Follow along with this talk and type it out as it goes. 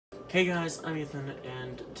Hey guys, I'm Ethan,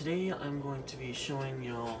 and today I'm going to be showing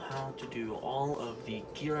y'all how to do all of the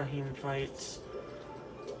Ghirahim fights,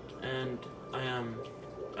 and I am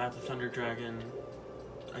at the Thunder Dragon.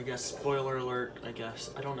 I guess, spoiler alert, I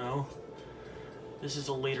guess, I don't know. This is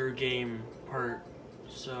a later game part,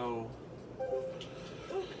 so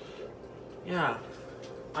yeah.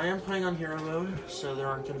 I am playing on hero mode, so there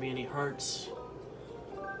aren't going to be any hearts,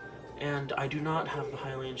 and I do not have the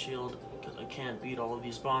Hylian shield, because I can't beat all of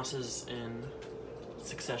these bosses in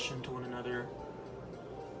succession to one another.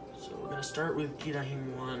 So we're going to start with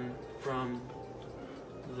Ghirahim 1 from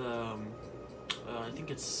the, I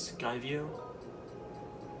think it's Skyview.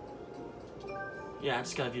 Yeah,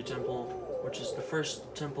 it's Skyview Temple, which is the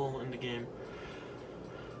first temple in the game.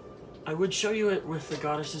 I would show you it with the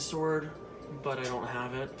Goddess's Sword, but I don't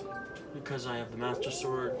have it, because I have the Master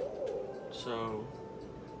Sword, so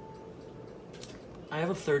I have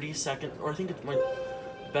a 30-second, or I think it's my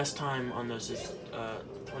best time on this is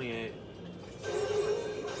 28.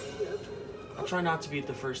 I'll try not to beat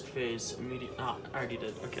the first phase immediately. Ah, I already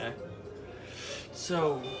did, okay.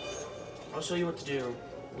 So, I'll show you what to do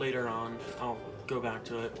later on. I'll go back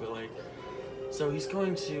to it, but so he's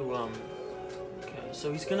going to, so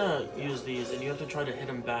he's gonna use these, and you have to try to hit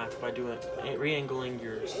him back by doing re-angling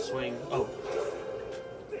your swing. Oh,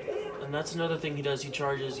 and that's another thing he does. He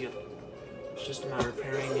charges. It's just a matter of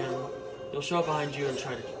parrying him. He'll show up behind you and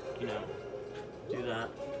try to, do that.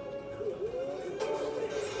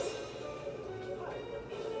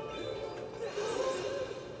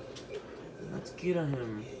 Let's get at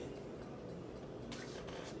him.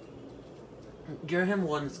 Ghirahim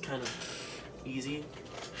 1 is kind of easy.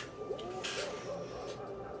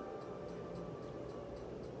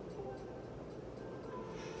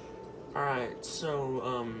 Alright,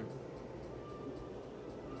 so,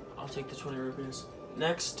 I'll take the 20 rupees.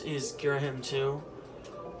 Next is Ghirahim 2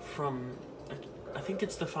 from, I think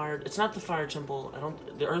it's the fire, it's not the fire temple,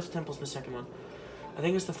 the earth temple's the second one. I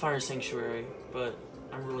think it's the fire sanctuary, but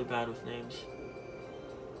I'm really bad with names.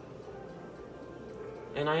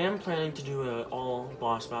 And I am planning to do all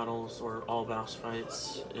boss battles, or all boss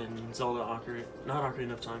fights in Zelda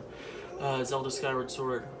Ocarina of Time, Zelda Skyward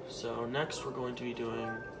Sword. So next we're going to be doing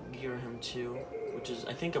Ghirahim 2, which is,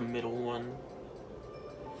 I think, a middle one.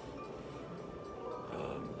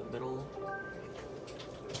 The middle.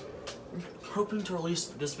 I'm hoping to release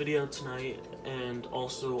this video tonight, and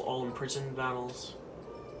also all imprisoned battles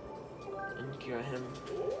in Ghirahim.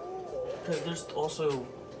 Because there's also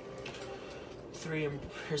 3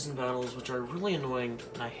 imprisoned battles which are really annoying,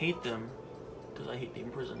 and I hate them, because I hate being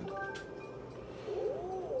imprisoned.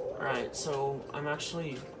 Alright, so I'm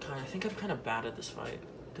actually I think I'm kind of bad at this fight,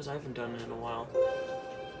 because I haven't done it in a while.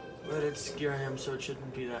 But it's Ghirahim, so it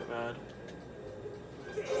shouldn't be that bad.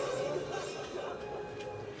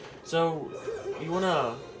 So, you want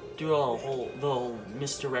to do the whole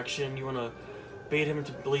misdirection. You want to bait him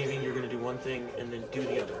into believing you're going to do one thing, and then do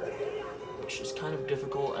the other. Which is kind of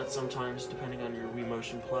difficult at sometimes, depending on your Wii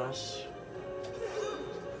Motion Plus.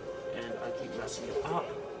 And I keep messing it up.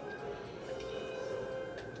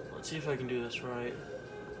 Let's see if I can do this right.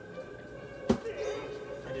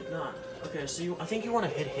 I did not. Okay, so I think you want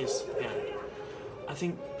to hit his hand. I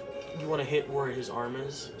think you want to hit where his arm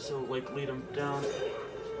is. So, lead him down.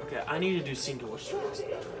 Okay, I need to do singular strikes,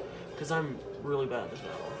 because I'm really bad at this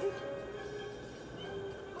battle.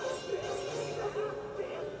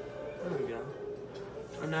 There we go.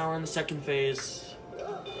 And now we're in the second phase,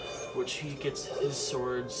 which he gets his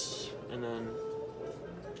swords, and then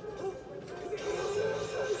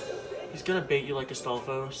he's gonna bait you like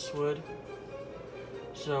Astolphos would.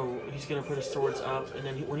 So he's gonna put his swords up, and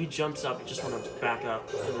then when he jumps up, you just want to back up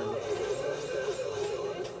and then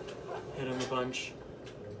hit him a bunch.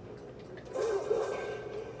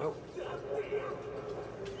 Oh.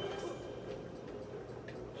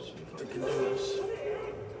 See if I can do this.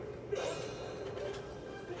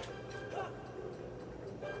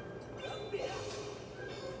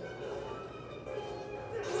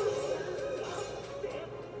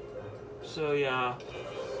 So yeah.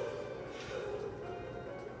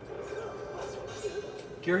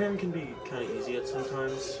 Ghirahim can be kind of easy at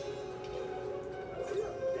sometimes.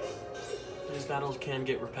 These battles can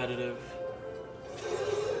get repetitive.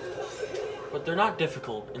 But they're not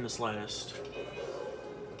difficult in the slightest.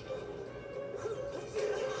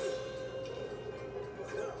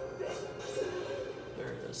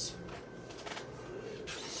 There it is.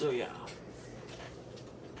 So yeah.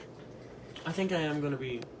 I think I am going to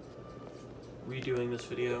be redoing this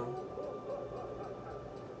video,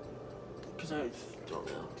 because I don't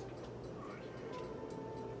know.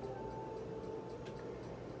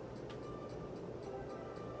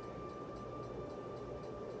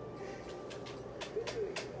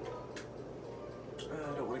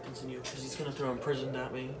 gonna throw imprisoned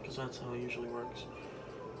at me, because that's how it usually works.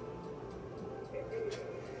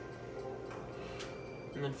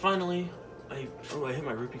 And then finally, I hit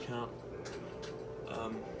my rupee count.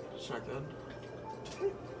 It's not good.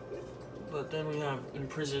 But then we have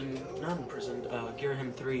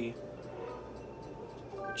Ghirahim 3,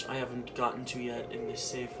 which I haven't gotten to yet in this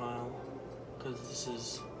save file, because this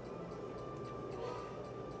is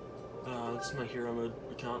my hero mode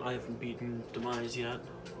account. I haven't beaten Demise yet.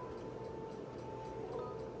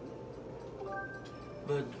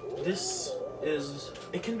 But this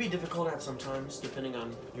it can be difficult at sometimes, depending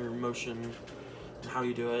on your motion and how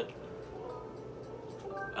you do it.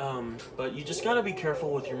 But you just gotta be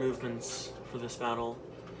careful with your movements for this battle.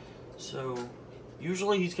 So,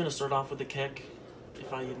 usually he's gonna start off with a kick,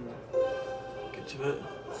 if I can get to it,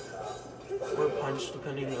 or a punch,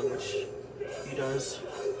 depending on which he does.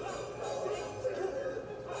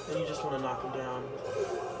 Then you just want to knock him down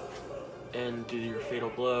and do your fatal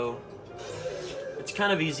blow. It's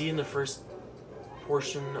kind of easy in the first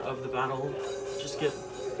portion of the battle. Just get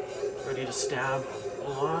ready to stab a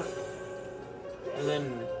lot. And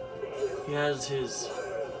then he has his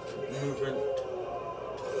movement.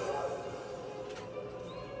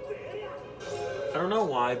 I don't know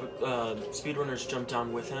why, but speedrunners jump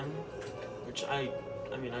down with him, which I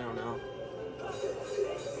mean, I don't know.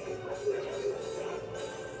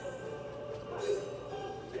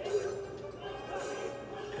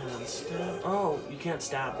 And then stab. Oh, you can't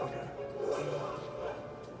stab. Okay.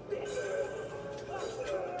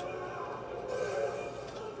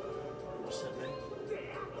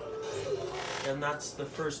 And that's the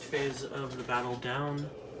first phase of the battle down.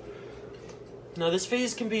 Now this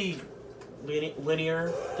phase can be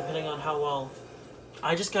linear depending on how well.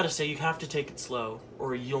 I just gotta say you have to take it slow,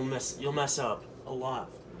 or you'll mess up a lot.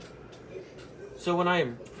 So when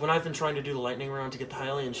I've been trying to do the lightning round to get the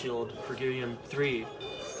Hylian shield for Ghirahim 3,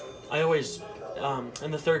 I always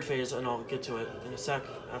in the third phase, and I'll get to it in a sec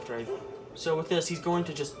after I. So with this, he's going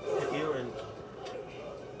to just hit you, and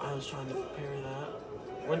I was trying to parry that.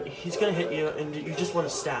 When he's gonna hit you, and you just want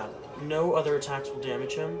to stab. No other attacks will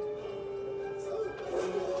damage him.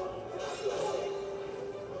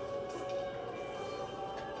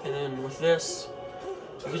 And then with this,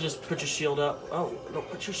 you can just put your shield up. Oh, no,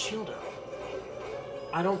 put your shield up.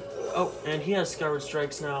 I don't... Oh, and he has Skyward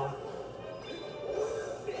Strikes now.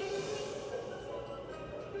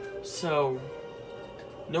 So,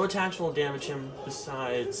 no attacks will damage him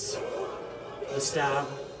besides the stab.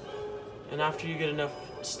 And after you get enough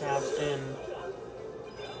stabs in,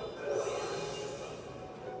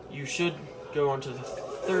 you should go on to the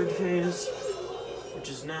third phase, which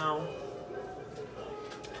is now.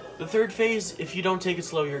 The third phase, if you don't take it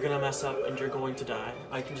slow, you're gonna mess up and you're going to die.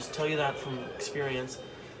 I can just tell you that from experience.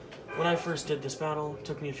 When I first did this battle, it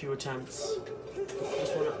took me a few attempts.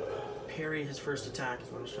 Just want to parry his first attack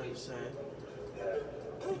is what I was trying to say.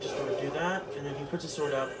 You just want to do that, and then he puts his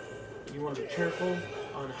sword up. You want to be careful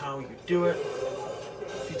on how you do it.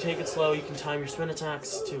 If you take it slow, you can time your spin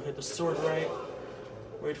attacks to hit the sword right.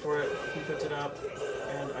 Wait for it, he puts it up,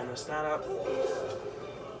 and I messed that up.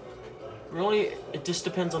 Really, it just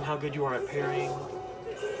depends on how good you are at parrying.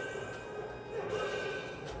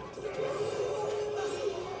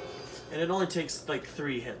 And it only takes like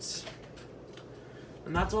 3 hits.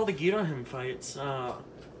 And that's all the Ghirahim fights.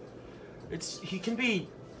 He can be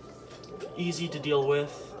easy to deal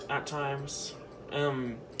with at times.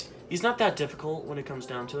 He's not that difficult when it comes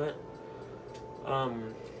down to it.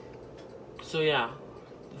 So yeah,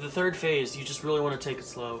 the third phase, you just really want to take it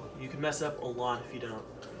slow. You can mess up a lot if you don't.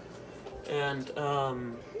 And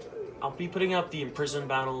I'll be putting up the imprisoned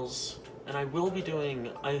battles, and I will be doing,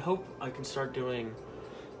 I hope I can start doing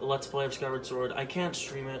the Let's Play of Skyward Sword. I can't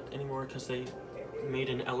stream it anymore because they made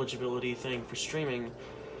an eligibility thing for streaming,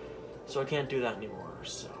 so I can't do that anymore.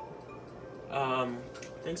 So,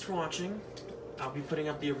 thanks for watching. I'll be putting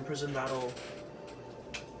up the imprisoned battle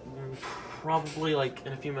probably like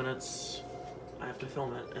in a few minutes. I have to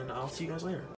film it, and I'll see you guys later.